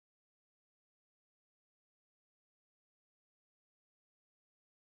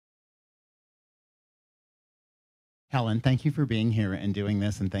Helen, thank you for being here and doing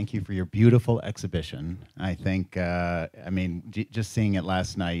this, and thank you for your beautiful exhibition. I think, I mean, just seeing it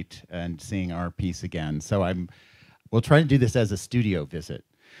last night and seeing our piece again. So we'll try to do this as a studio visit.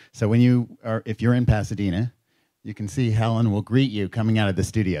 So when if you're in Pasadena, you can see Helen will greet you coming out of the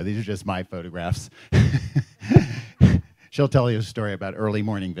studio. These are just my photographs. She'll tell you a story about early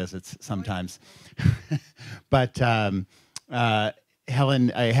morning visits sometimes. But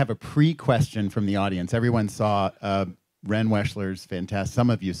Helen, I have a pre-question from the audience. Everyone saw Ren Weschler's fantastic, some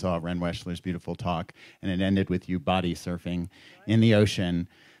of you saw Ren Weschler's beautiful talk, and it ended with you body surfing in the ocean.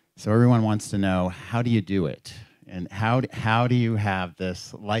 So everyone wants to know, how do you do it? And how do you have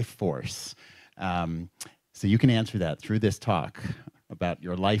this life force? So you can answer that through this talk about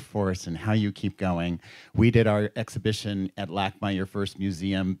your life force and how you keep going. We did our exhibition at LACMA, your first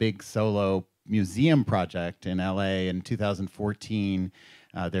museum, big solo museum project in LA in 2014.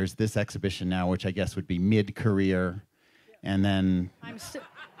 There's this exhibition now, which I guess would be mid-career. And then...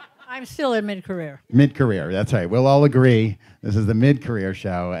 I'm still in mid-career. Mid-career, that's right. We'll all agree this is the mid-career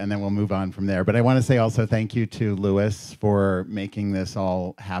show, and then we'll move on from there. But I want to say also thank you to Louis for making this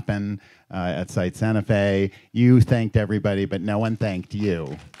all happen at Site Santa Fe. You thanked everybody, but no one thanked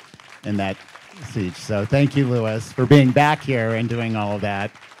you in that speech. So thank you, Louis, for being back here and doing all of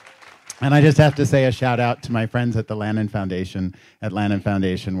that. And I just have to say a shout out to my friends at the Lannan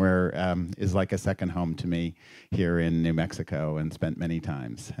Foundation, where is like a second home to me here in New Mexico and spent many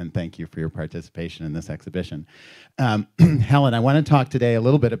times. And thank you for your participation in this exhibition. Helen, I want to talk today a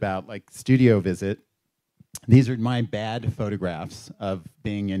little bit about like studio visit. These are my bad photographs of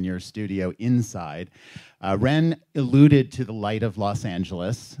being in your studio inside. Ren alluded to the light of Los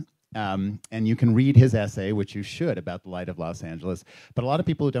Angeles. And you can read his essay, which you should, about the light of Los Angeles. But a lot of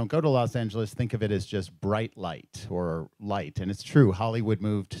people who don't go to Los Angeles think of it as just bright light or light. And it's true, Hollywood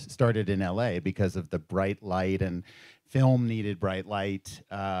started in LA because of the bright light, and film needed bright light,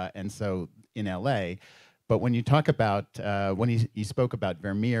 and so in LA. But when you talk about, when you spoke about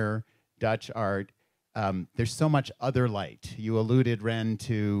Vermeer, Dutch art, there's so much other light. You alluded, Ren,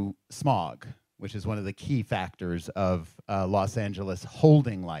 to smog, which is one of the key factors of Los Angeles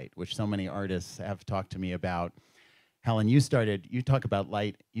holding light, which so many artists have talked to me about. Helen, you talk about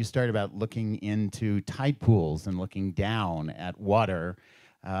light, you started about looking into tide pools and looking down at water.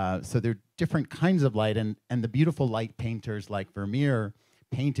 So there are different kinds of light, and the beautiful light painters like Vermeer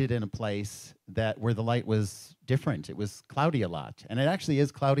painted in a place where the light was different. It was cloudy a lot, and it actually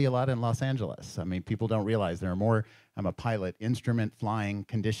is cloudy a lot in Los Angeles. I mean, people don't realize there are more, I'm a pilot, instrument flying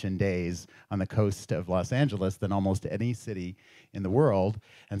condition days on the coast of Los Angeles than almost any city in the world,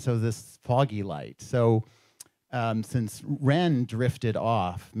 and so this foggy light. So since Ren drifted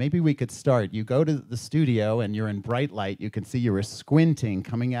off, maybe we could start. You go to the studio and you're in bright light. You can see you were squinting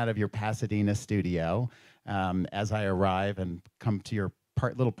coming out of your Pasadena studio as I arrive and come to your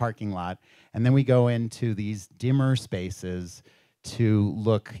little parking lot, and then we go into these dimmer spaces to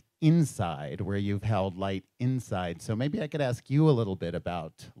look inside, where you've held light inside. So maybe I could ask you a little bit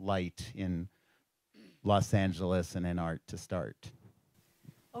about light in Los Angeles and in art to start.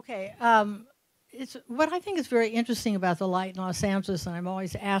 Okay, it's what I think is very interesting about the light in Los Angeles, and I'm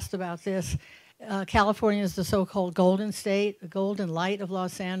always asked about this. California is the so-called golden state, the golden light of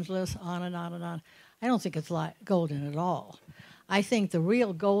Los Angeles, on and on and on. I don't think it's golden at all. I think the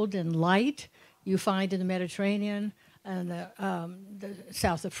real golden light you find in the Mediterranean and the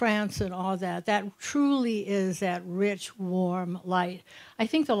south of France and all that, that truly is that rich, warm light. I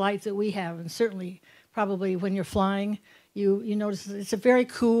think the light that we have, and certainly probably when you're flying, you notice it's a very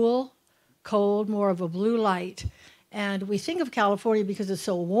cool, cold, more of a blue light. And we think of California because it's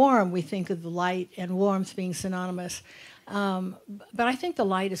so warm, we think of the light and warmth being synonymous. But I think the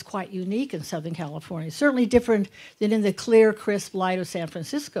light is quite unique in Southern California, certainly different than in the clear, crisp light of San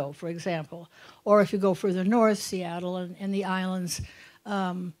Francisco, for example. Or if you go further north, Seattle and the islands.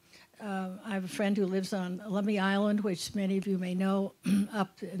 I have a friend who lives on Lummi Island, which many of you may know,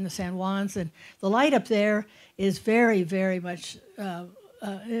 up in the San Juans. And the light up there is very, very much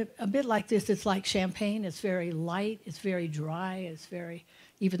a bit like this. It's like champagne. It's very light. It's very dry. It's very...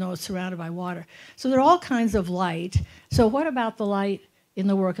 even though it's surrounded by water. So there are all kinds of light. So what about the light in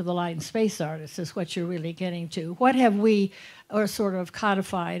the work of the light and space artists is what you're really getting to. What have we sort of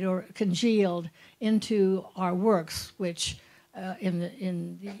codified or congealed into our works, which in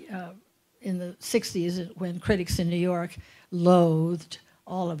the 60s, when critics in New York loathed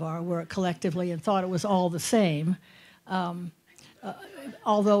all of our work collectively and thought it was all the same,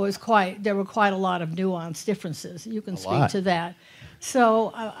 although there were quite a lot of nuanced differences. You can speak to that.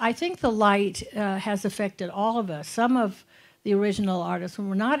 So I think the light has affected all of us. Some of the original artists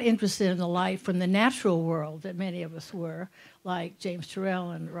were not interested in the light from the natural world that many of us were, like James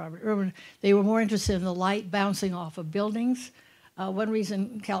Turrell and Robert Irwin. They were more interested in the light bouncing off of buildings. One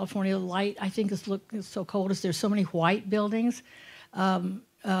reason California light, I think, is so cold is there's so many white buildings,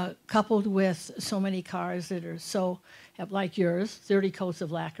 coupled with so many cars that are like yours, 30 coats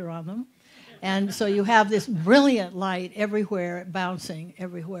of lacquer on them. And so you have this brilliant light everywhere, bouncing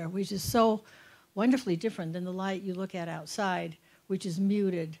everywhere, which is so wonderfully different than the light you look at outside, which is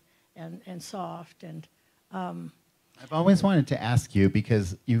muted and soft. And I've always wanted to ask you,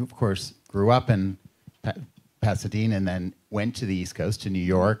 because you, of course, grew up in Pasadena and then went to the East Coast, to New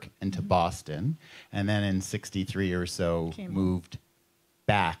York and to Boston, and then in '63 or so moved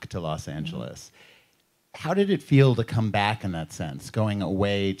back to Los Angeles. How did it feel to come back in that sense, going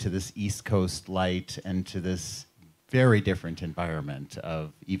away to this East Coast light and to this very different environment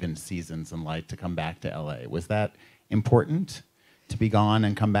of even seasons and light, to come back to LA? Was that important to be gone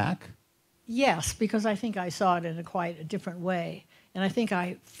and come back? Yes, because I think I saw it in quite a different way. And I think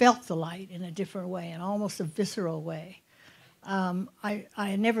I felt the light in a different way, in almost a visceral way. I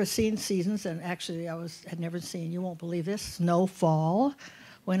had never seen seasons, and actually had never seen, you won't believe this, snowfall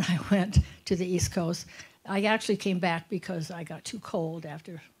when I went to the East Coast. I actually came back because I got too cold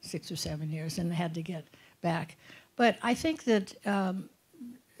after 6 or 7 years and had to get back. But I think that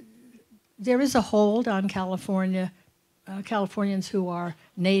there is a hold on California, Californians who are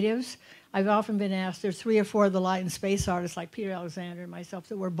natives. I've often been asked, there's 3 or 4 of the light and space artists like Peter Alexander and myself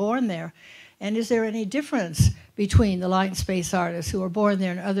that were born there. And is there any difference between the light and space artists who were born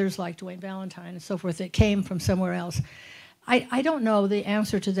there and others like Dwayne Valentine and so forth that came from somewhere else? I don't know the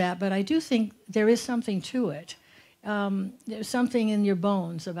answer to that, but I do think there is something to it. There's something in your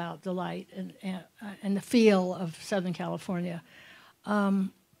bones about the light and the feel of Southern California.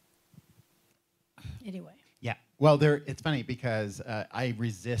 Anyway. Yeah, well, it's funny because I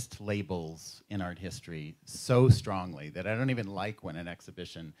resist labels in art history so strongly that I don't even like when an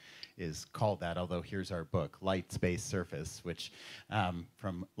exhibition is called that, although here's our book, Light, Space, Surface, which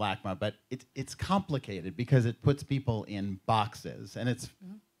from LACMA, but it's complicated because it puts people in boxes, and it's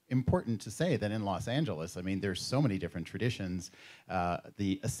important to say that in Los Angeles, I mean, there's so many different traditions.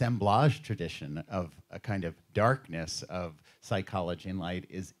 The assemblage tradition of a kind of darkness of psychology and light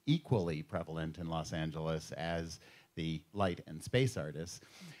is equally prevalent in Los Angeles as the light and space artists.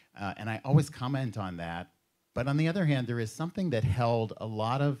 And I always comment on that. But on the other hand, there is something that held a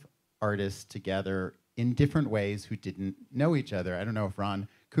lot of artists together in different ways who didn't know each other. I don't know if Ron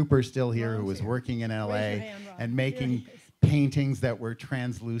Cooper's still here, who was working in LA and making paintings that were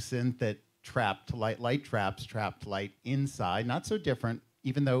translucent, that trapped light traps, trapped light inside. Not so different,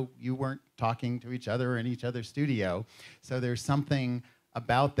 even though you weren't talking to each other or in each other's studio. So there's something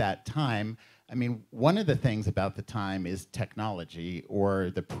about that time. I mean, one of the things about the time is technology,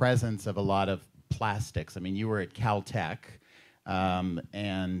 or the presence of a lot of plastics. I mean, you were at Caltech,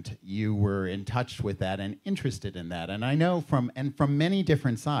 and you were in touch with that and interested in that. And I know from many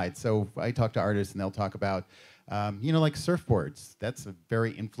different sides. So I talk to artists and they'll talk about, like surfboards. That's a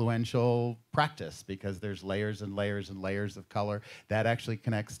very influential practice because there's layers and layers and layers of color. That actually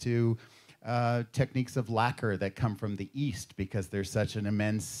connects to techniques of lacquer that come from the East because there's such an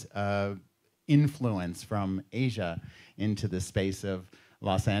immense influence from Asia into the space of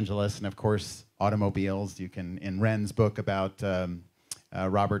Los Angeles. And of course, automobiles. You can, in Ren's book about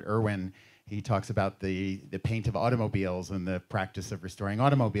Robert Irwin, he talks about the paint of automobiles and the practice of restoring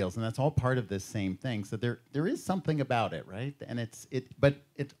automobiles, and that's all part of this same thing. So there is something about it, right? And but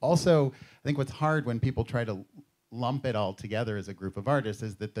it also, I think what's hard when people try to lump it all together as a group of artists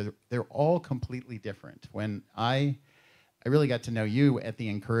is that they're all completely different. When I really got to know you at the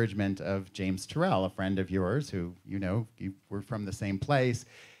encouragement of James Turrell, a friend of yours who, you were from the same place.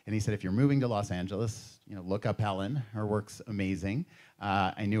 And he said, if you're moving to Los Angeles, look up Helen. Her work's amazing.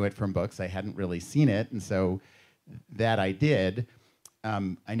 I knew it from books. I hadn't really seen it. And so that I did.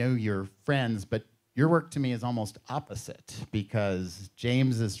 I know you're friends, but your work to me is almost opposite because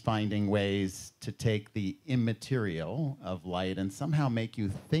James is finding ways to take the immaterial of light and somehow make you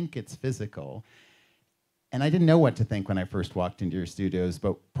think it's physical. And I didn't know what to think when I first walked into your studios,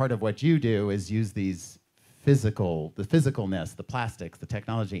 but part of what you do is use these the physicalness, the plastics, the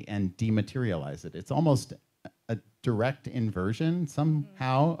technology, and dematerialize it. It's almost a direct inversion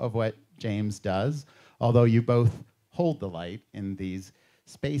somehow of what James does, although you both hold the light in these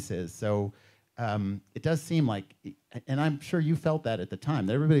spaces. So it does seem like, and I'm sure you felt that at the time,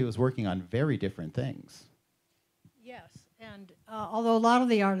 that everybody was working on very different things. Yes, and although a lot of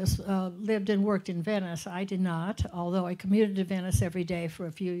the artists lived and worked in Venice, I did not, although I commuted to Venice every day for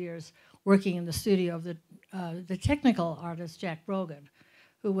a few years, working in the studio of the the technical artist, Jack Brogan,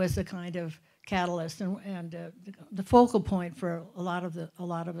 who was the kind of catalyst and the focal point for a lot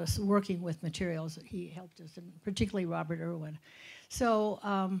of us working with materials. He helped us, and particularly Robert Irwin. So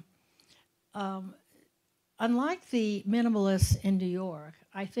unlike the minimalists in New York,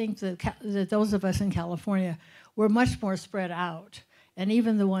 I think that those of us in California were much more spread out, and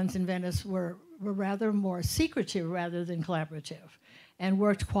even the ones in Venice were rather more secretive rather than collaborative, and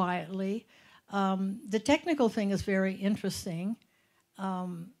worked quietly. The technical thing is very interesting.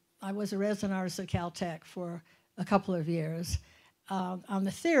 I was a resident artist at Caltech for a couple of years on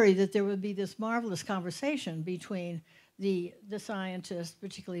the theory that there would be this marvelous conversation between the scientists,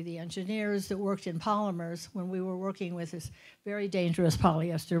 particularly the engineers that worked in polymers, when we were working with this very dangerous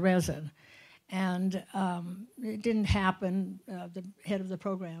polyester resin. And it didn't happen. The head of the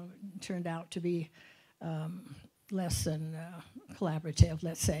program turned out to be less than collaborative,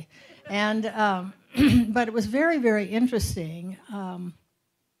 let's say. And, but it was very, very interesting.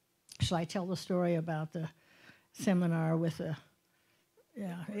 Shall I tell the story about the seminar with the,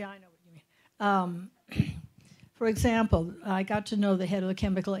 yeah, I know what you mean. For example, I got to know the head of the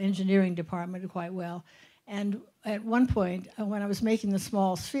chemical engineering department quite well. And at one point, when I was making the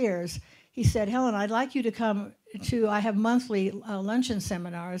small spheres, he said, Helen, I'd like you to come to, I have monthly luncheon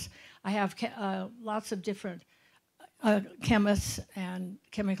seminars. I have lots of different chemists and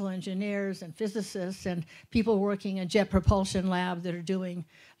chemical engineers and physicists and people working in jet propulsion lab that are doing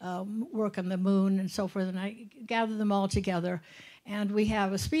work on the moon and so forth. And I gather them all together. And we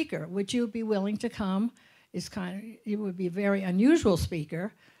have a speaker. Would you be willing to come? It would be a very unusual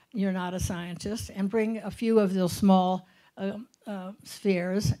speaker. You're not a scientist. And bring a few of those small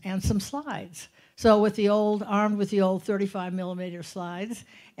spheres and some slides. So armed with the old 35 millimeter slides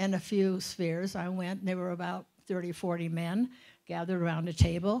and a few spheres, I went, and there were about 30, 40 men gathered around a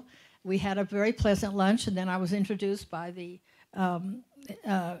table. We had a very pleasant lunch, and then I was introduced by the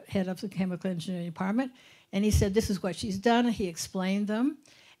head of the chemical engineering department, and he said, this is what she's done, and he explained them,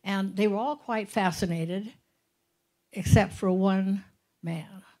 and they were all quite fascinated, except for one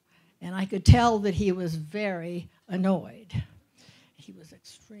man. And I could tell that he was very annoyed. He was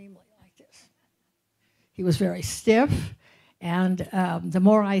extremely like this. He was very stiff. And the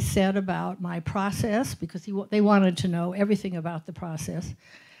more I said about my process, because they wanted to know everything about the process,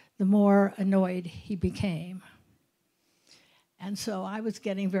 the more annoyed he became. And so I was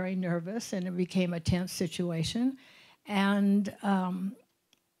getting very nervous, and it became a tense situation. And I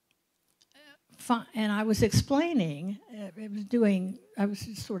was explaining, I was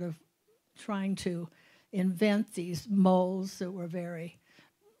sort of trying to invent these molds that were very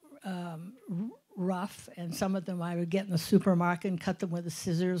rough, and some of them I would get in the supermarket and cut them with the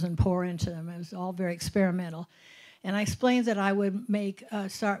scissors and pour into them. It was all very experimental. And I explained that I would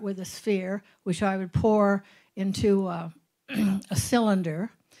start with a sphere, which I would pour into a cylinder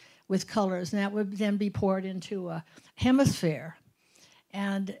with colors, and that would then be poured into a hemisphere.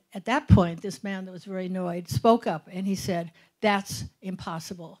 And at that point, this man that was very annoyed spoke up, and he said, that's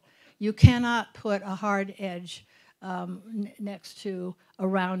impossible. You cannot put a hard edge next to a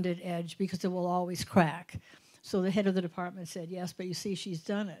rounded edge because it will always crack. So the head of the department said, yes, but you see, she's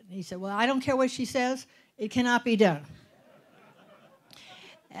done it. And he said, well, I don't care what she says. It cannot be done.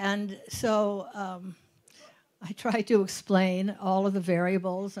 And so I tried to explain all of the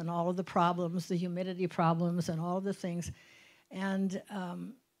variables and all of the problems, the humidity problems and all of the things. And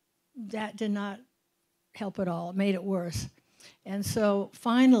that did not help at all. It made it worse. And so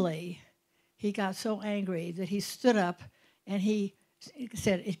finally, he got so angry that he stood up and he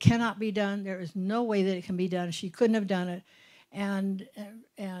said, it cannot be done. There is no way that it can be done. She couldn't have done it.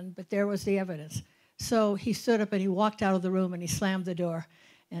 But there was the evidence. So he stood up and he walked out of the room and he slammed the door.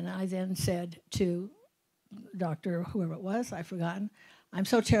 And I then said to Dr. whoever it was, I've forgotten, I'm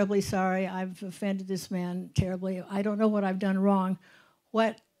so terribly sorry. I've offended this man terribly. I don't know what I've done wrong.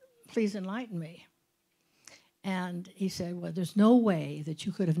 Please enlighten me. And he said, well, there's no way that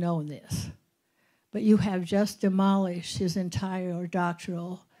you could have known this. But you have just demolished his entire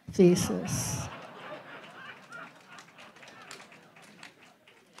doctoral thesis.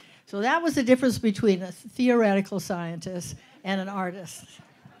 So that was the difference between a theoretical scientist and an artist.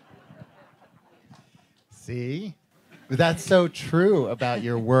 See? That's so true about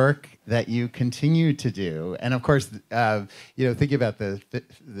your work that you continue to do. And of course, thinking about the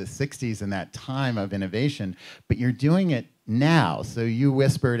 60s and that time of innovation, but you're doing it now. So you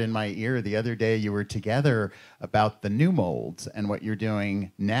whispered in my ear the other day, you were together about the new molds and what you're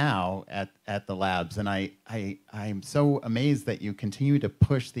doing now at the labs. And I'm so amazed that you continue to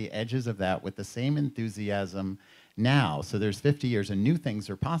push the edges of that with the same enthusiasm now. So there's 50 years and new things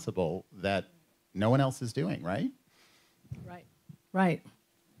are possible that no one else is doing, right? Right. Right.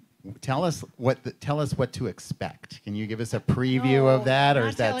 Tell us what to expect. Can you give us a preview No, of that, I'm or not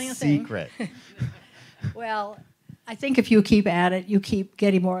is that telling a thing. secret? Well, I think if you keep at it, you keep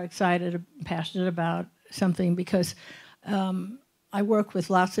getting more excited and passionate about something, because I work with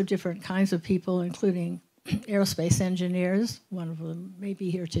lots of different kinds of people, including aerospace engineers. One of them may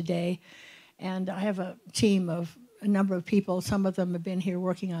be here today. And I have a team of a number of people. Some of them have been here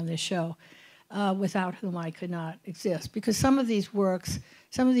working on this show, without whom I could not exist. Because some of these works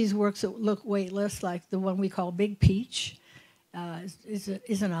that look weightless, like the one we call Big Peach,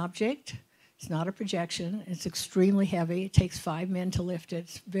 is an object. It's not a projection. It's extremely heavy. It takes 5 men to lift it.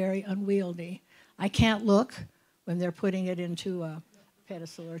 It's very unwieldy. I can't look when they're putting it into a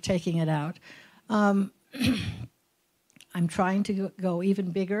pedestal or taking it out. I'm trying to go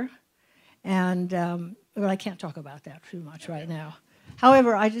even bigger, but I can't talk about that too much right now.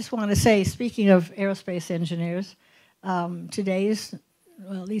 However, I just want to say, speaking of aerospace engineers, today's,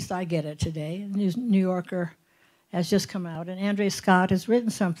 well, at least I get it today, New Yorker has just come out, and Andrea Scott has written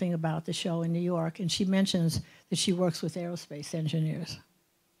something about the show in New York, and she mentions that she works with aerospace engineers.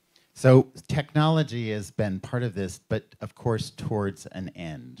 So technology has been part of this, but of course towards an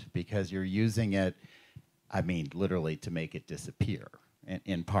end, because you're using it, I mean, literally to make it disappear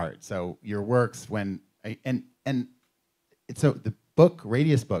in part. So your works so the book,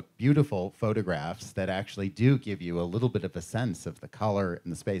 Radius book, beautiful photographs that actually do give you a little bit of a sense of the color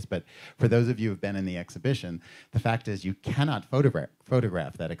and the space. But for those of you who've been in the exhibition, the fact is you cannot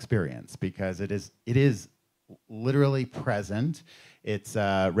photograph that experience, because it is literally present. It's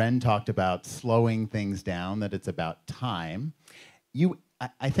Ren talked about slowing things down, that it's about time.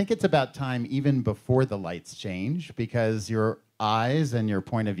 I think it's about time even before the lights change, because your eyes and your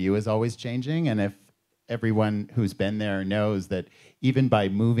point of view is always changing. And if everyone who's been there knows that even by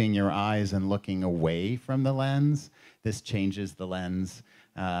moving your eyes and looking away from the lens, this changes the lens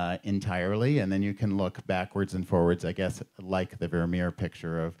entirely. And then you can look backwards and forwards, I guess, like the Vermeer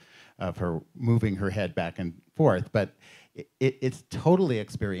picture of her moving her head back and forth. But it's totally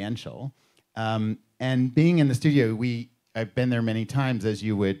experiential. And being in the studio, I've been there many times as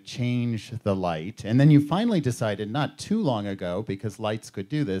you would change the light. And then you finally decided not too long ago, because lights could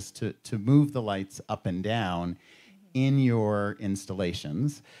do this, to move the lights up and down in your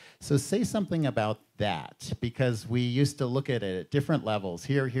installations. So say something about that, because we used to look at it at different levels.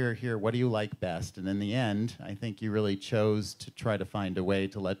 Here, here, here, what do you like best? And in the end, I think you really chose to try to find a way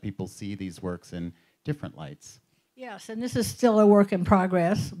to let people see these works in different lights. Yes, and this is still a work in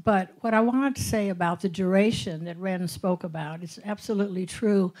progress, but what I wanted to say about the duration that Ren spoke about is absolutely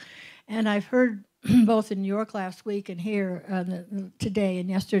true. And I've heard both in New York last week and here today and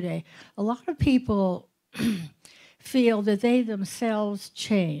yesterday, a lot of people feel that they themselves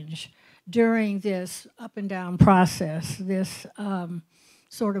change during this up and down process, this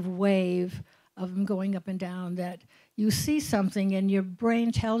sort of wave of them going up and down, that you see something and your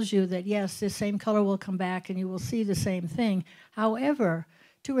brain tells you that, yes, this same color will come back and you will see the same thing. However,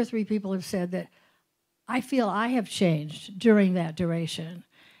 2 or 3 people have said that I feel I have changed during that duration.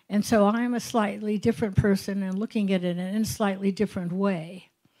 And so I'm a slightly different person and looking at it in a slightly different way.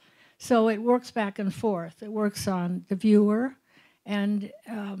 So it works back and forth. It works on the viewer, and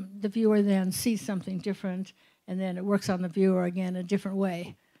the viewer then sees something different, and then it works on the viewer again a different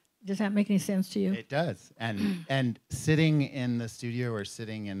way. Does that make any sense to you? It does. And sitting in the studio, or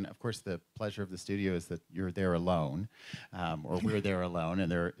sitting in, of course, the pleasure of the studio is that you're there alone, or we're there alone,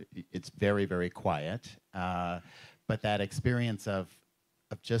 and it's very, very quiet. But that experience of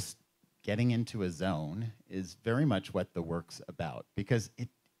just getting into a zone is very much what the work's about, because it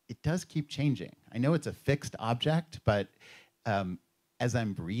does keep changing. I know it's a fixed object, but as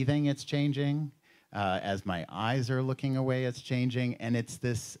I'm breathing, it's changing. As my eyes are looking away, it's changing, and it's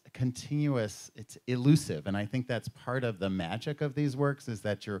this continuous, it's elusive, and I think that's part of the magic of these works, is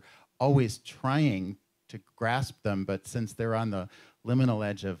that you're always trying to grasp them, but since they're on the liminal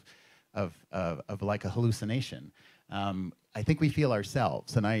edge of like a hallucination, I think we feel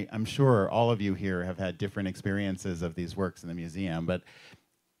ourselves, and I'm sure all of you here have had different experiences of these works in the museum, but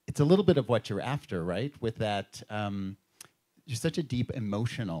it's a little bit of what you're after, right? With that, you're such a deep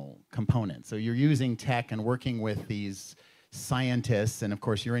emotional component. So you're using tech and working with these scientists, and of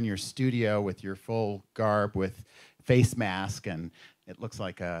course you're in your studio with your full garb with face mask, and it looks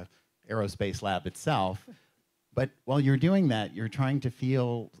like a aerospace lab itself. But while you're doing that, you're trying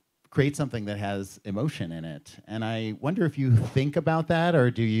to create something that has emotion in it. And I wonder if you think about that,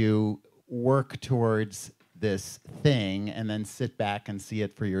 or do you work towards this thing and then sit back and see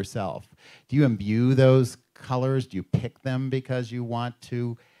it for yourself? Do you imbue those colors? Do you pick them because you want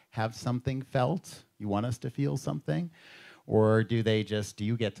to have something felt? You want us to feel something? Or do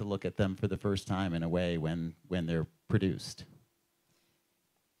you get to look at them for the first time in a way when they're produced?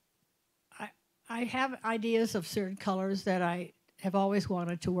 I have ideas of certain colors that I have always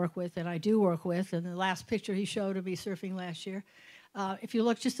wanted to work with, and I do work with. And the last picture he showed of me surfing last year, if you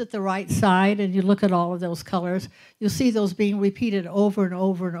look just at the right side and you look at all of those colors, you'll see those being repeated over and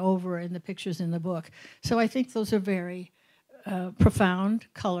over and over in the pictures in the book. So I think those are very profound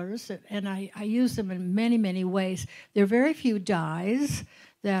colors, and I use them in many, many ways. There are very few dyes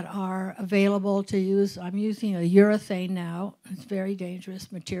that are available to use. I'm using a urethane now. It's very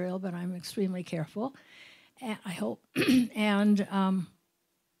dangerous material, but I'm extremely careful, I hope. And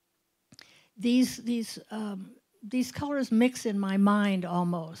these colors mix in my mind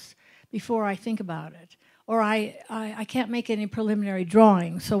almost before I think about it. Or I can't make any preliminary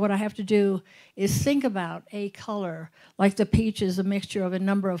drawings, so what I have to do is think about a color, like the peach is a mixture of a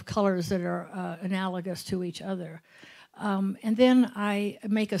number of colors that are analogous to each other. And then I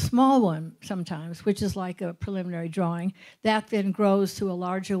make a small one sometimes, which is like a preliminary drawing. That then grows to a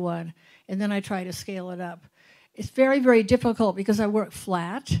larger one, and then I try to scale it up. It's very, very difficult because I work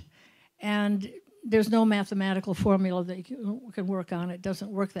flat, and there's no mathematical formula that you can work on. It doesn't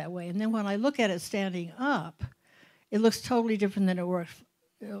work that way. And then when I look at it standing up, it looks totally different than it works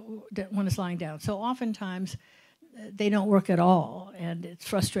when it's lying down. So oftentimes, they don't work at all, and it's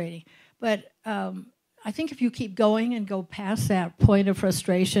frustrating. But I think if you keep going and go past that point of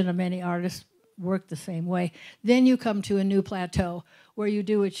frustration, and many artists work the same way, then you come to a new plateau where you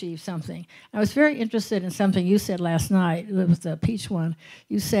do achieve something. I was very interested in something you said last night with the peach one.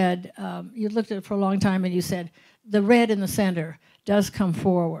 You said, you looked at it for a long time and you said, the red in the center does come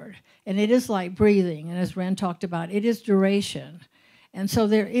forward. And it is like breathing, and as Ren talked about, it is duration. And so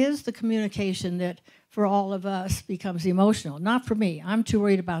there is the communication that for all of us becomes emotional. Not for me. I'm too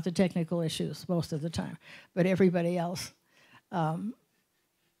worried about the technical issues most of the time, but everybody else.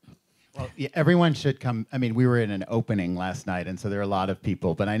 Well, yeah, everyone should come. I mean, we were in an opening last night, and so there are a lot of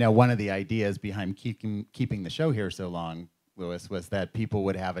people. But I know one of the ideas behind keeping the show here so long, Louis, was that people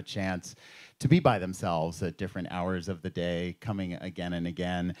would have a chance to be by themselves at different hours of the day, coming again and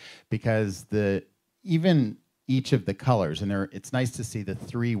again, because even each of the colors, and it's nice to see the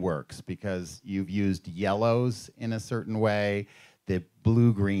three works because you've used yellows in a certain way, the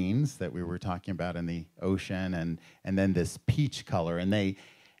blue-greens that we were talking about in the ocean, and then this peach color, and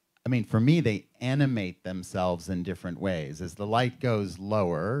I mean, for me, they animate themselves in different ways. As the light goes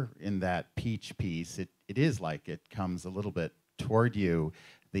lower in that peach piece, it is like it comes a little bit toward you.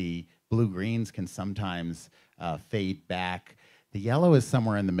 The blue-greens can sometimes fade back. The yellow is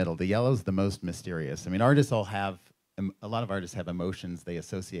somewhere in the middle. The yellow is the most mysterious. I mean, a lot of artists have emotions they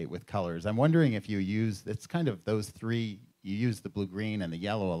associate with colors. I'm wondering if it's kind of those three, you use the blue-green and the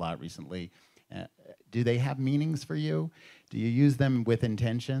yellow a lot recently. Do they have meanings for you? Do you use them with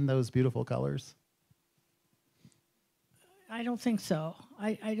intention, those beautiful colors? I don't think so.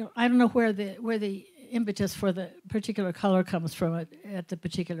 I don't know where the impetus for the particular color comes from at the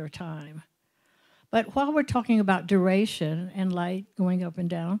particular time. But while we're talking about duration and light going up and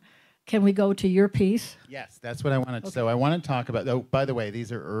down, can we go to your piece? Yes, that's what I wanted. Okay. So I want to talk about. Oh, by the way,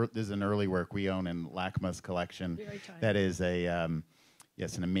 this is an early work we own in LACMA's collection. Very tiny. That is an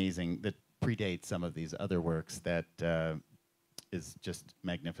amazing that predates some of these other works that is just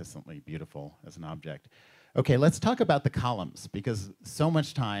magnificently beautiful as an object. Okay, let's talk about the columns, because so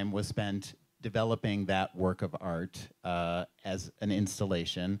much time was spent developing that work of art as an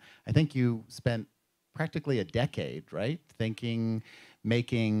installation. I think you spent practically a decade, right?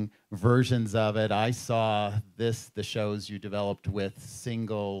 Making versions of it. I saw the shows you developed with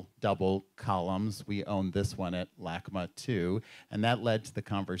single, double columns. We own this one at LACMA too, and that led to the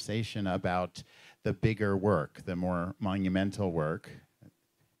conversation about the bigger work, the more monumental work.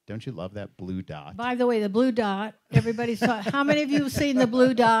 Don't you love that blue dot? By the way, the blue dot, everybody saw. How many of you have seen the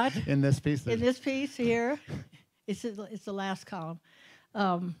blue dot? In this piece? In this piece here. It's the last column.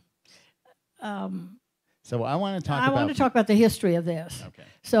 So I want to talk about the history of this. Okay.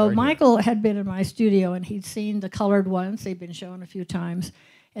 So Michael had been in my studio, and he'd seen the colored ones. They'd been shown a few times.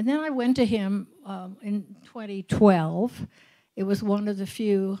 And then I went to him in 2012. It was one of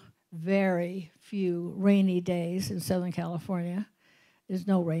the very few rainy days in Southern California. There's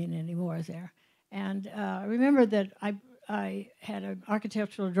no rain anymore there. And I remember that I had an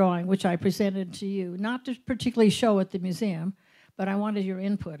architectural drawing, which I presented to you, not to particularly show at the museum, but I wanted your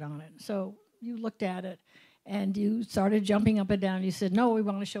input on it. So you looked at it, and you started jumping up and down. You said, no, we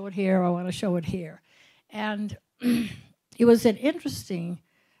want to show it here, I want to show it here. And it was an interesting,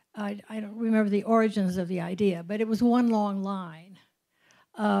 I don't remember the origins of the idea, but it was one long line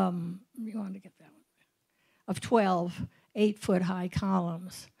You want to get that one, of 12 8-foot-high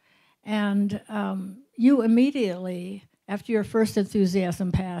columns. And you immediately, after your first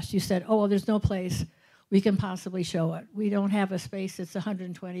enthusiasm passed, you said, oh, well, there's no place we can possibly show it. We don't have a space that's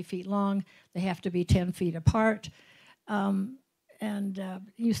 120 feet long. They have to be 10 feet apart.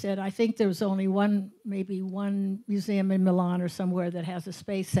 You said, I think there's only maybe one museum in Milan or somewhere that has a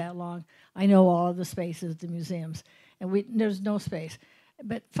space that long. I know all of the spaces, the museums, and there's no space.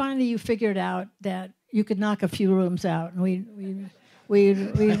 But finally, you figured out that you could knock a few rooms out, and we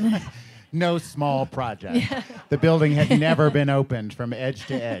No small project. Yeah. The building had never been opened from edge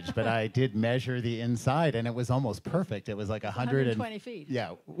to edge, but I did measure the inside, and it was almost perfect. It was like 120 feet.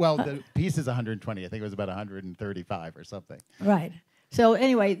 Yeah. Well, the piece is 120. I think it was about 135 or something. Right. So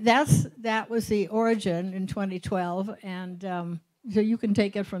anyway, that was the origin in 2012, and so you can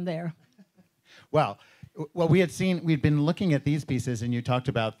take it from there. Well, we'd been looking at these pieces, and you talked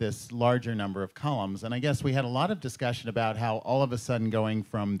about this larger number of columns, and I guess we had a lot of discussion about how all of a sudden going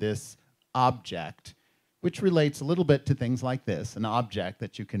from this object, which relates a little bit to things like this, an object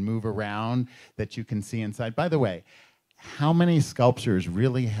that you can move around, that you can see inside. By the way, how many sculptures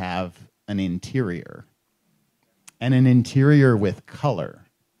really have an interior? And an interior with color?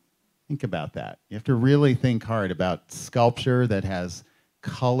 Think about that. You have to really think hard about sculpture that has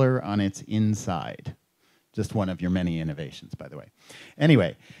color on its inside. Just one of your many innovations, by the way.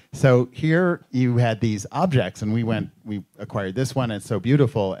 Anyway, so here you had these objects, and we acquired this one, and it's so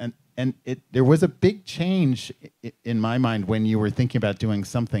beautiful. And there was a big change in my mind when you were thinking about doing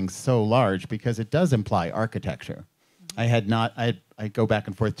something so large, because it does imply architecture. I go back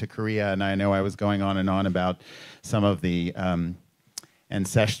and forth to Korea, and I know I was going on and on about some of the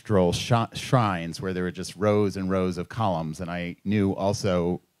ancestral shrines where there were just rows and rows of columns, and I knew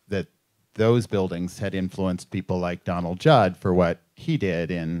also that those buildings had influenced people like Donald Judd for what he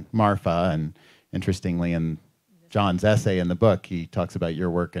did in Marfa, and interestingly in John's essay in the book, he talks about your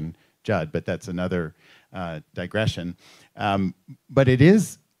work in Judd, but that's another digression. But it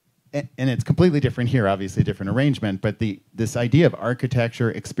is, and it's completely different here, obviously different arrangement, but this idea of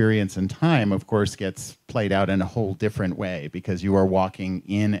architecture, experience, and time, of course, gets played out in a whole different way, because you are walking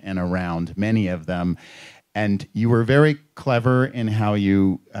in and around many of them. And you were very clever in how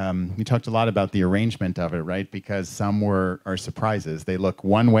you talked a lot about the arrangement of it, right? Because some are surprises. They look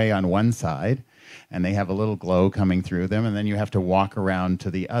one way on one side, and they have a little glow coming through them, and then you have to walk around to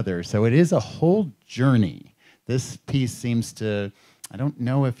the other. So it is a whole journey. This piece seems to, I don't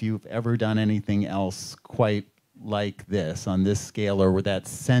know if you've ever done anything else quite like this on this scale, or with that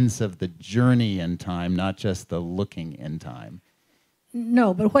sense of the journey in time, not just the looking in time.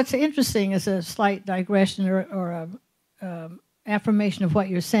 No, but what's interesting is a slight digression or affirmation of what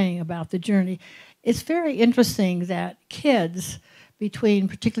you're saying about the journey. It's very interesting that kids between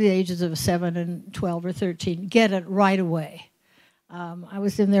particularly the ages of 7 and 12 or 13 get it right away. I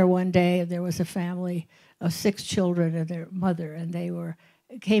was in there one day, and there was a family of 6 children and their mother, and they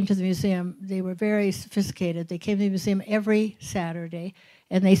came to the museum. They were very sophisticated. They came to the museum every Saturday,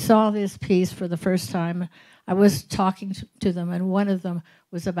 and they saw this piece for the first time. I was talking to them, and one of them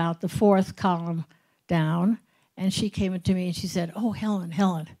was about the 4th column down, and she came to me and she said, "Oh, Helen,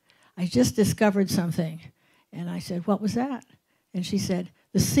 I just discovered something." And I said, "What was that?" And she said,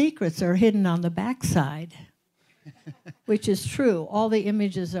 "The secrets are hidden on the back side," which is true. All the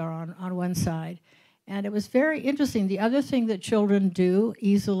images are on one side. And it was very interesting. The other thing that children do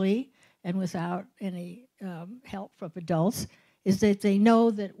easily and without any help from adults is that they know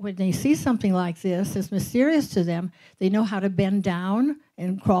that when they see something like this, it's mysterious to them, they know how to bend down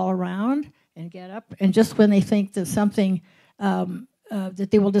and crawl around and get up. And just when they think that something, that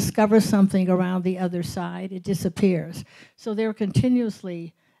they will discover something around the other side, it disappears. So they're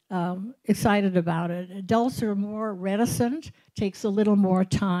continuously excited about it. Adults are more reticent, takes a little more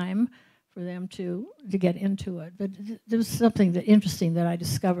time for them to get into it. But there was something interesting that I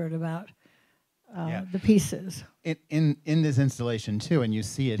discovered about the pieces. In this installation too, and you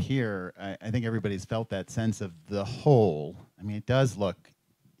see it here, I think everybody's felt that sense of the whole. I mean, it does look,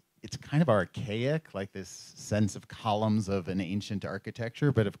 it's kind of archaic, like this sense of columns of an ancient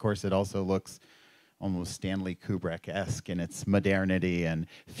architecture, but of course it also looks almost Stanley Kubrick-esque in its modernity and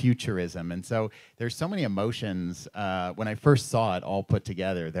futurism. And so there's so many emotions when I first saw it all put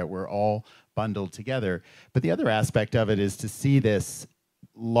together that were all bundled together. But the other aspect of it is to see this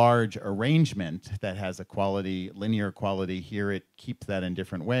large arrangement that has a quality, linear quality. Here it keeps that in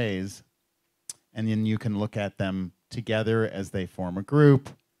different ways. And then you can look at them together as they form a group.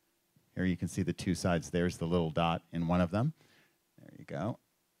 Here you can see the 2 sides. There's the little dot in one of them. There you go.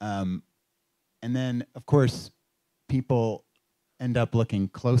 And then, of course, people end up looking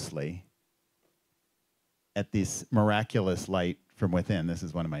closely at this miraculous light from within. This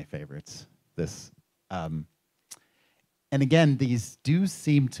is one of my favorites. This, and again, these do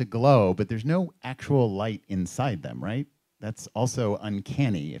seem to glow, but there's no actual light inside them, right? That's also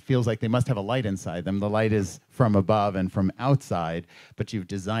uncanny. It feels like they must have a light inside them. The light is from above and from outside, but you've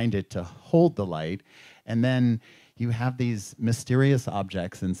designed it to hold the light. And then you have these mysterious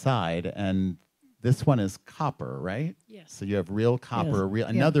objects inside, and this one is copper, right? Yes. So you have real copper, Yes.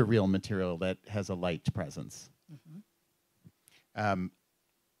 another real material that has a light presence. Mm-hmm.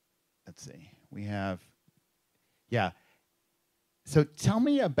 Let's see. We have, yeah. So tell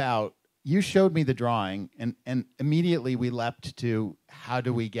me about, you showed me the drawing, and immediately we leapt to how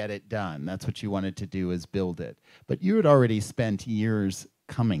do we get it done? That's what you wanted to do, is build it. But you had already spent years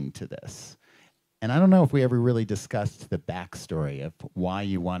coming to this. And I don't know if we ever really discussed the backstory of why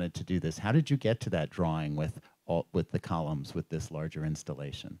you wanted to do this. How did you get to that drawing with the columns with this larger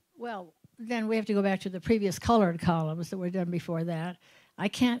installation? Well, then we have to go back to the previous colored columns that were done before that. I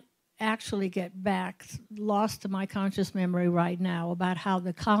can't actually get back, lost to my conscious memory right now, about how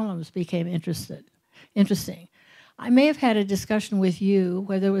the columns became interesting. I may have had a discussion with you,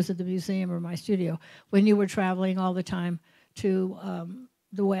 whether it was at the museum or my studio, when you were traveling all the time to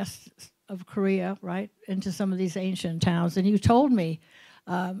the west of Korea, right, into some of these ancient towns. And you told me,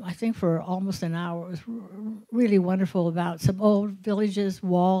 I think for almost an hour, it was really wonderful, about some old villages,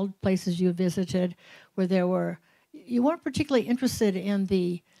 walled places you visited, where there were, you weren't particularly interested in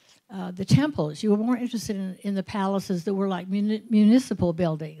the temples. You were more interested in the palaces that were like municipal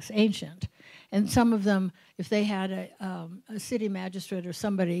buildings, ancient. And some of them, if they had a city magistrate or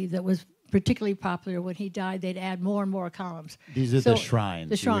somebody that was particularly popular, when he died, they'd add more and more columns. These are the shrines.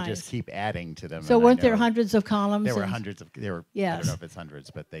 The shrines. You would just keep adding to them. So weren't there hundreds of columns? There were hundreds of, yes. I don't know if it's hundreds,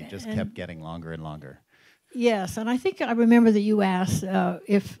 but they just kept getting longer and longer. Yes, and I think I remember that you asked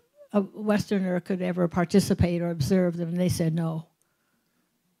if a Westerner could ever participate or observe them, and they said no.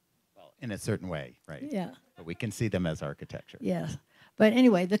 In a certain way, right? Yeah. But we can see them as architecture. Yes. But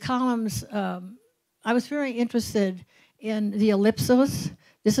anyway, the columns, I was very interested in the ellipsos.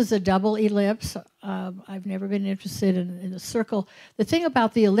 This is a double ellipse. I've never been interested in the circle. The thing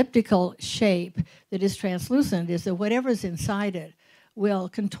about the elliptical shape that is translucent is that whatever's inside it will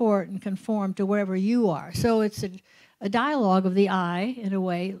contort and conform to wherever you are. So it's a dialogue of the eye, in a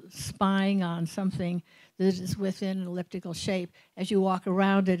way, spying on something that is within an elliptical shape. As you walk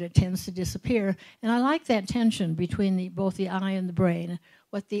around it, it tends to disappear. And I like that tension between both the eye and the brain,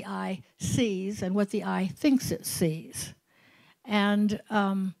 what the eye sees and what the eye thinks it sees. And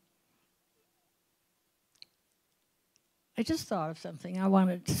I just thought of something I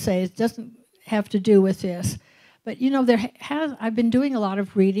wanted to say. It doesn't have to do with this. But, you know, I've been doing a lot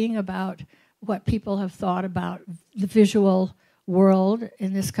of reading about what people have thought about the visual world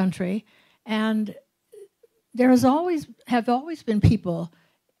in this country. And there have always been people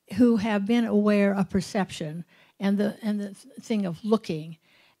who have been aware of perception and the thing of looking.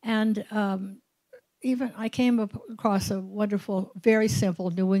 And even I came across a wonderful, very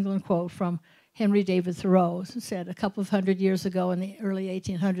simple New England quote from Henry David Thoreau, who said a couple of hundred years ago in the early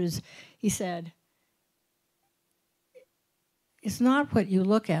 1800s, he said, "It's not what you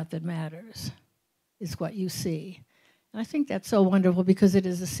look at that matters, it's what you see." And I think that's so wonderful, because it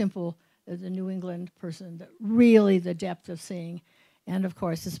is a simple, the New England person, that really the depth of seeing, and of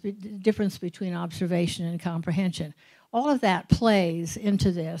course the difference between observation and comprehension. All of that plays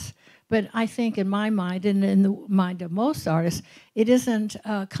into this, but I think in my mind, and in the mind of most artists, it isn't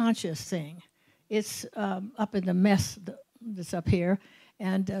a conscious thing. It's up in the mess that's up here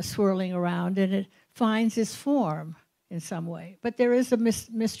and swirling around, and it finds its form in some way. But there is a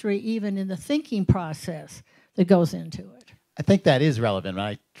mystery even in the thinking process that goes into it. I think that is relevant. When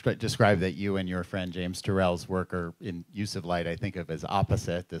I describe that you and your friend James Turrell's work are in use of light, I think of as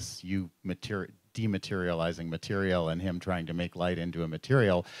opposite, this dematerializing material and him trying to make light into a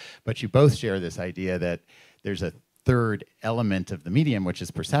material. But you both share this idea that there's a third element of the medium, which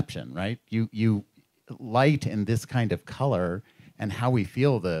is perception, right? Light in this kind of color and how we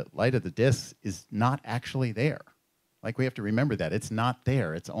feel the light of the disc is not actually there. Like, we have to remember that. It's not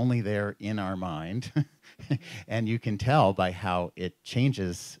there. It's only there in our mind. And you can tell by how it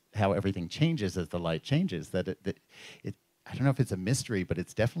changes, how everything changes as the light changes, that I don't know if it's a mystery, but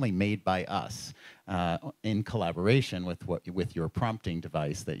it's definitely made by us in collaboration with your prompting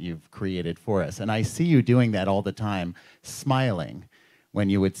device that you've created for us. And I see you doing that all the time, smiling when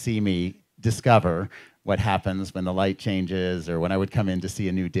you would see me discover what happens when the light changes, or when I would come in to see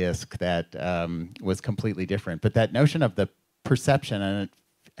a new disc that was completely different. But that notion of the perception, and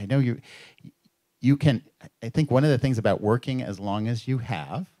I know you can, I think one of the things about working as long as you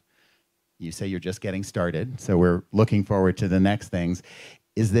have, you say you're just getting started, so we're looking forward to the next things,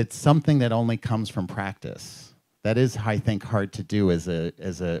 is that something that only comes from practice. That is, I think, hard to do as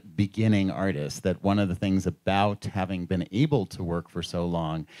a beginning artist, that one of the things about having been able to work for so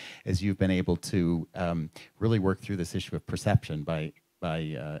long is you've been able to really work through this issue of perception by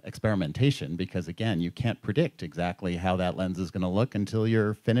experimentation, because again, you can't predict exactly how that lens is going to look until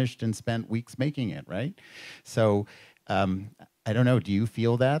you're finished and spent weeks making it, right? So I don't know, do you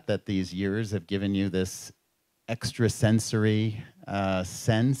feel that these years have given you this extrasensory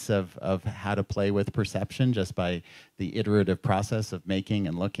sense of how to play with perception just by the iterative process of making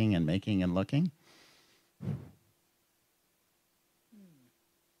and looking and making and looking?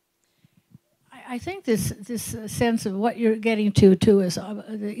 I think this sense of what you're getting to too is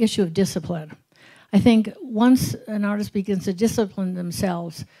the issue of discipline. I think once an artist begins to discipline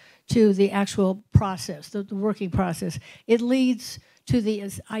themselves to the actual process, the working process, it leads to the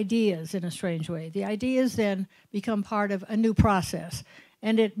ideas in a strange way. The ideas then become part of a new process,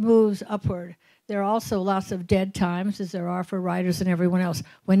 and it moves upward. There are also lots of dead times, as there are for writers and everyone else,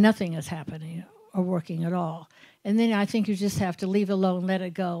 when nothing is happening or working at all. And then I think you just have to leave alone, let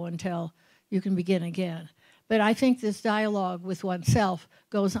it go until you can begin again. But I think this dialogue with oneself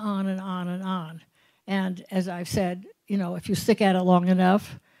goes on and on and on. And as I've said, you know, if you stick at it long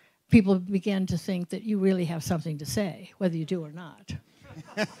enough, people begin to think that you really have something to say, whether you do or not.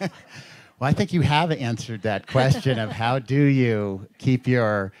 Well, I think you have answered that question of how do you keep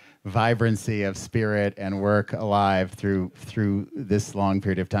your vibrancy of spirit and work alive through this long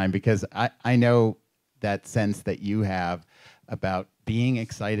period of time, because I know that sense that you have about being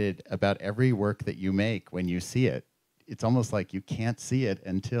excited about every work that you make when you see it. It's almost like you can't see it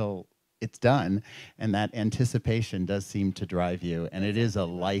until it's done, and that anticipation does seem to drive you, and it is a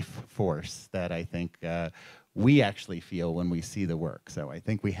life force that I think we actually feel when we see the work. So I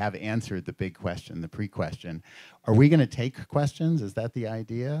think we have answered the big question, the pre-question. Are we going to take questions? Is that the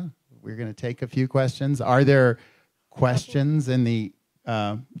idea? We're going to take a few questions. Are there questions in the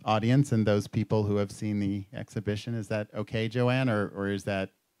audience and those people who have seen the exhibition? Is that okay, Joanne, or is that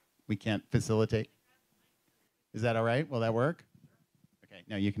we can't facilitate? Is that all right? Will that work? Okay,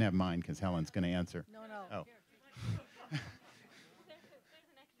 no, you can have mine because Helen's going to answer. No. Oh.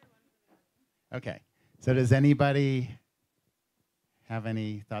 Okay, so does anybody have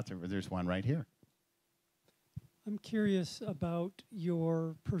any thoughts? There's one right here. I'm curious about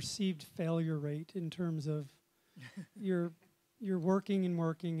your perceived failure rate in terms of you're working and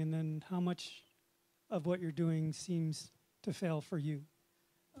working, and then how much of what you're doing seems to fail for you?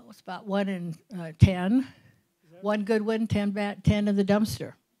 Oh, it's about 1 in 10. One good one, 10 bad, 10 in the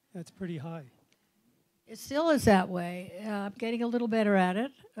dumpster. That's pretty high. It still is that way. I'm getting a little better at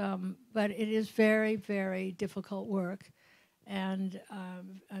it, but it is very, very difficult work. And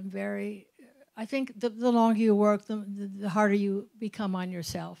I think the longer you work, the harder you become on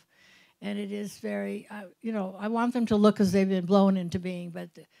yourself. And it is very, you know, I want them to look as they've been blown into being,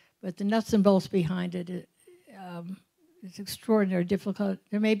 but the nuts and bolts behind it, it's extraordinarily difficult.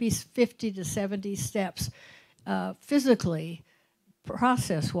 There may be 50 to 70 steps physically,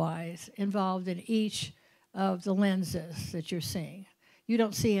 process-wise, involved in each of the lenses that you're seeing. You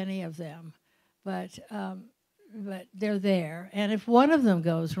don't see any of them, but they're there. And if one of them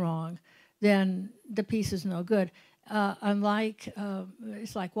goes wrong, then the piece is no good. Unlike,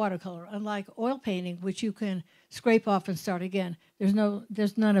 it's like watercolor. Unlike oil painting, which you can scrape off and start again, there's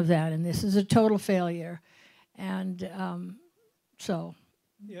none of that, and this is a total failure. And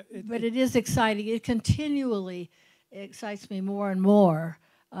Yeah, but it is exciting. It continually excites me more and more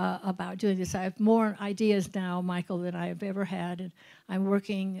about doing this. I have more ideas now, Michael, than I have ever had. And I'm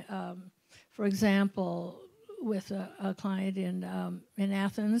working, for example, with a client in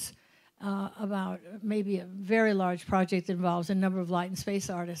Athens about maybe a very large project that involves a number of light and space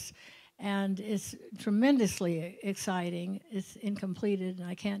artists. And it's tremendously exciting. It's incompleted, and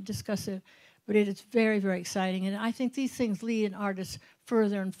I can't discuss it, but it is very, very exciting. And I think these things lead an artist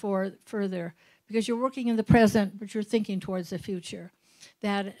further and further, because you're working in the present, but you're thinking towards the future.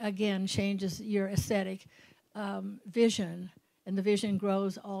 That, again, changes your aesthetic vision, and the vision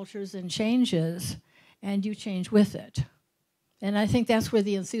grows, alters, and changes, and you change with it. And I think that's where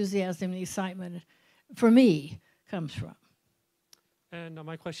the enthusiasm and the excitement, for me, comes from. And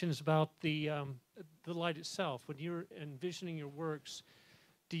my question is about the light itself. When you're envisioning your works,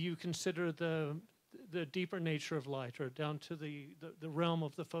 do you consider the deeper nature of light, or down to the realm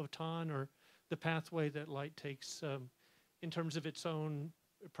of the photon, or the pathway that light takes in terms of its own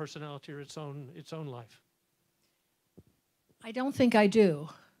personality or its own life? I don't think I do.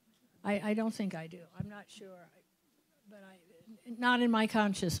 I don't think I do. I'm not sure, but not in my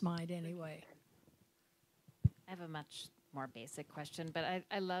conscious mind anyway. I have a much more basic question, but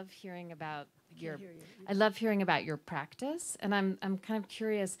I love hearing about Hear you. I love hearing about your practice, and I'm kind of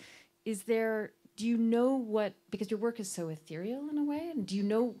curious. Do you know what, because your work is so ethereal in a way, and do you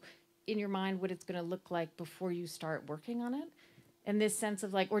know in your mind what it's going to look like before you start working on it? And this sense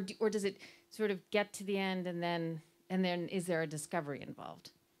of like, or does it sort of get to the end and then is there a discovery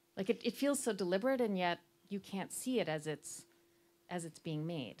involved? Like it feels so deliberate, and yet you can't see it as it's being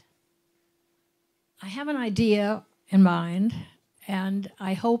made. I have an idea in mind, and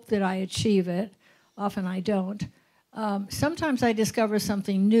I hope that I achieve it. Often I don't. Sometimes I discover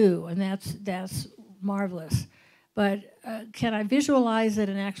something new, and that's marvelous. But can I visualize it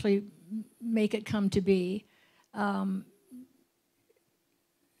and actually make it come to be? I'm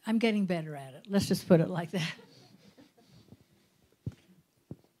getting better at it. Let's just put it like that.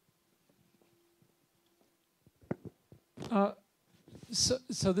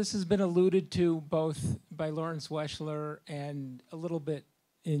 So this has been alluded to both by Lawrence Weschler and a little bit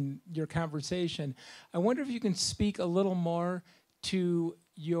in your conversation. I wonder if you can speak a little more to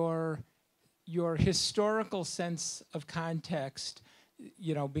your historical sense of context,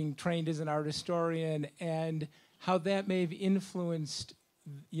 you know, being trained as an art historian, and how that may have influenced,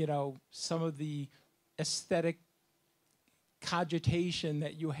 you know, some of the aesthetic cogitation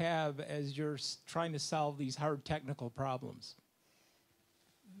that you have as you're trying to solve these hard technical problems.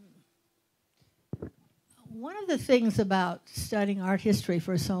 One of the things about studying art history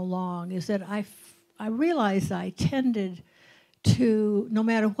for so long is that I realized I tended to, no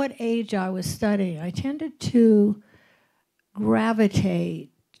matter what age I was studying, I tended to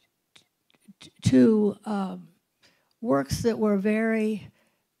gravitate to works that were very,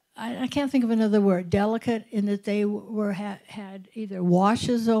 I can't think of another word, delicate, in that they had either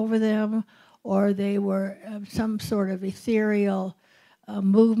washes over them, or they were some sort of ethereal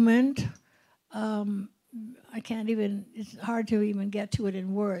movement. I can't even, it's hard to even get to it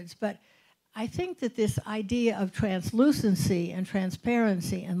in words, but I think that this idea of translucency and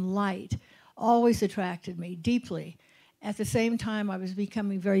transparency and light always attracted me deeply. At the same time, I was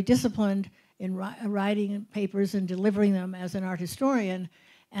becoming very disciplined in writing papers and delivering them as an art historian.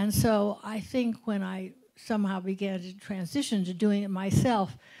 And so I think when I somehow began to transition to doing it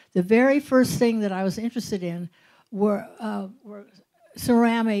myself, the very first thing that I was interested in were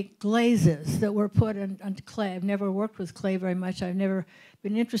ceramic glazes that were put onto clay. I've never worked with clay very much. I've never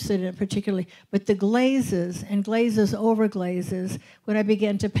been interested in it particularly. But the glazes and glazes over glazes, when I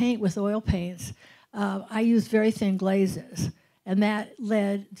began to paint with oil paints, I used very thin glazes. And that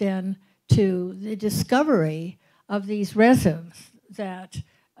led then to the discovery of these resins that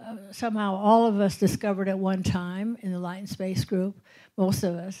somehow all of us discovered at one time in the Light and Space group, most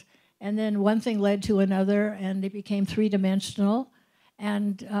of us. And then one thing led to another, and it became three-dimensional.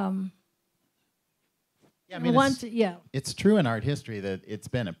 And yeah, I mean, it's true in art history that it's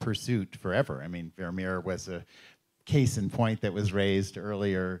been a pursuit forever. I mean, Vermeer was a case in point that was raised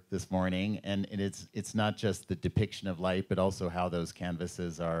earlier this morning, and it's not just the depiction of light, but also how those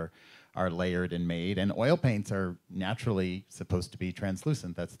canvases are layered and made. And oil paints are naturally supposed to be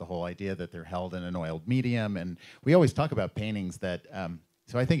translucent. That's the whole idea, that they're held in an oiled medium. And we always talk about paintings that,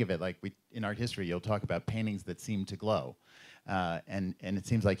 so I think of it like in art history, you'll talk about paintings that seem to glow. And it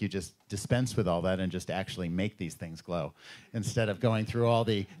seems like you just dispense with all that and just actually make these things glow. Instead of going through all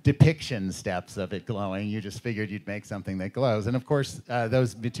the depiction steps of it glowing, you just figured you'd make something that glows. And of course,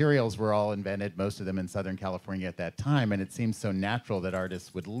 those materials were all invented, most of them in Southern California at that time, and it seems so natural that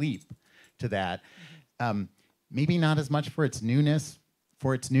artists would leap to that. Maybe not as much for its newness,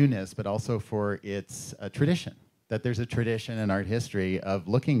 but also for its tradition. That there's a tradition in art history of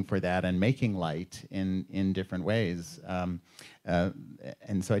looking for that and making light in different ways.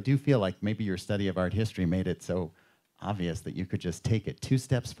 And so I do feel like maybe your study of art history made it so obvious that you could just take it 2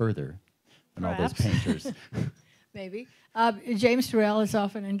 steps further than all those painters. Maybe. James Turrell is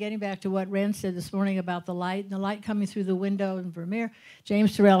often, and getting back to what Ren said this morning about the light, and the light coming through the window in Vermeer,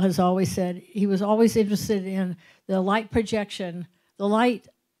 James Turrell has always said he was always interested in the light projection,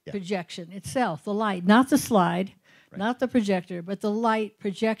 projection itself, the light, not the slide, right, not the projector, but the light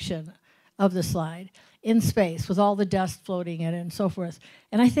projection of the slide in space with all the dust floating in it and so forth.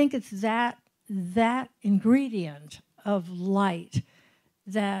 And I think it's that ingredient of light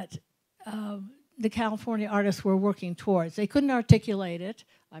that the California artists were working towards. They couldn't articulate it.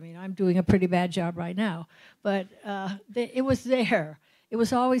 I mean, I'm doing a pretty bad job right now, but it was there. It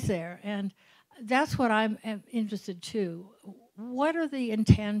was always there, and that's what I'm interested too. What are the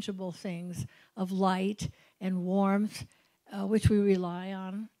intangible things of light and warmth which we rely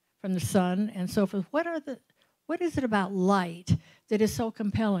on from the sun and so forth. What is it about light that is so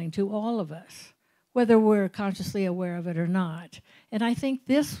compelling to all of us, whether we're consciously aware of it or not? And I think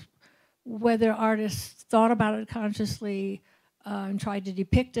this, whether artists thought about it consciously and tried to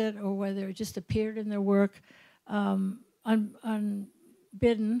depict it, or whether it just appeared in their work unbidden,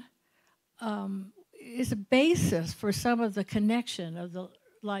 is a basis for some of the connection of the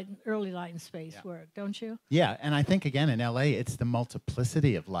early light and space work, don't you? Yeah, and I think, again, in LA, it's the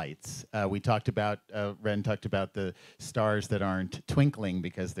multiplicity of lights. We talked about, Ren talked about the stars that aren't twinkling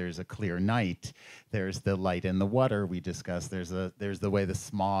because there's a clear night. There's the light in the water we discussed. There's the way the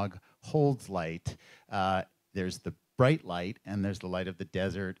smog holds light. There's the bright light, and there's the light of the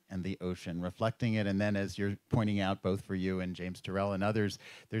desert and the ocean reflecting it. And then, as you're pointing out, both for you and James Turrell and others,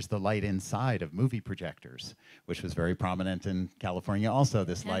 there's the light inside of movie projectors, which was very prominent in California also,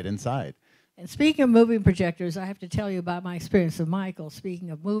 this light inside. And speaking of movie projectors, I have to tell you about my experience with Michael.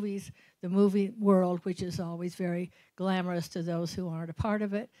 Speaking of movies, the movie world, which is always very glamorous to those who aren't a part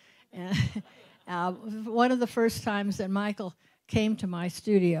of it. And one of the first times that Michael came to my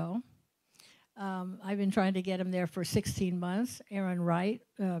studio, I've been trying to get him there for 16 months. Aaron Wright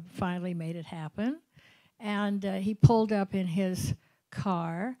finally made it happen. And he pulled up in his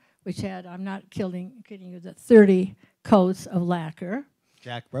car, which had, I'm not kidding you, the 30 coats of lacquer.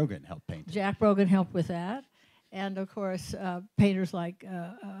 Jack Brogan helped paint it. Jack Brogan helped with that. And of course, painters like,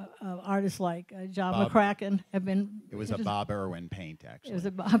 artists like John McCracken have been. It was a Bob Irwin paint, actually. It was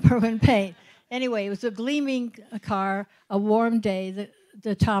a Bob Irwin paint. Anyway, it was a gleaming car, a warm day.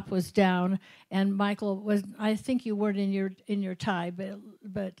 The top was down, and Michael was. I think you weren't in your tie,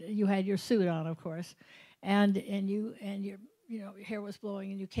 but you had your suit on, of course, and your your hair was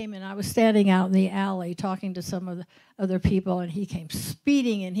blowing, and you came in. I was standing out in the alley talking to some of the other people, and he came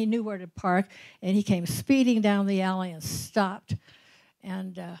speeding, and he knew where to park, and he came speeding down the alley and stopped,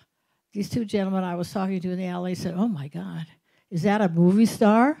 and these two gentlemen I was talking to in the alley said, "Oh my God, is that a movie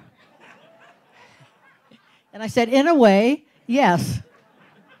star?" And I said, "In a way, yes."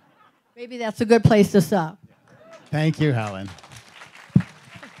 Maybe that's a good place to stop. Thank you, Helen.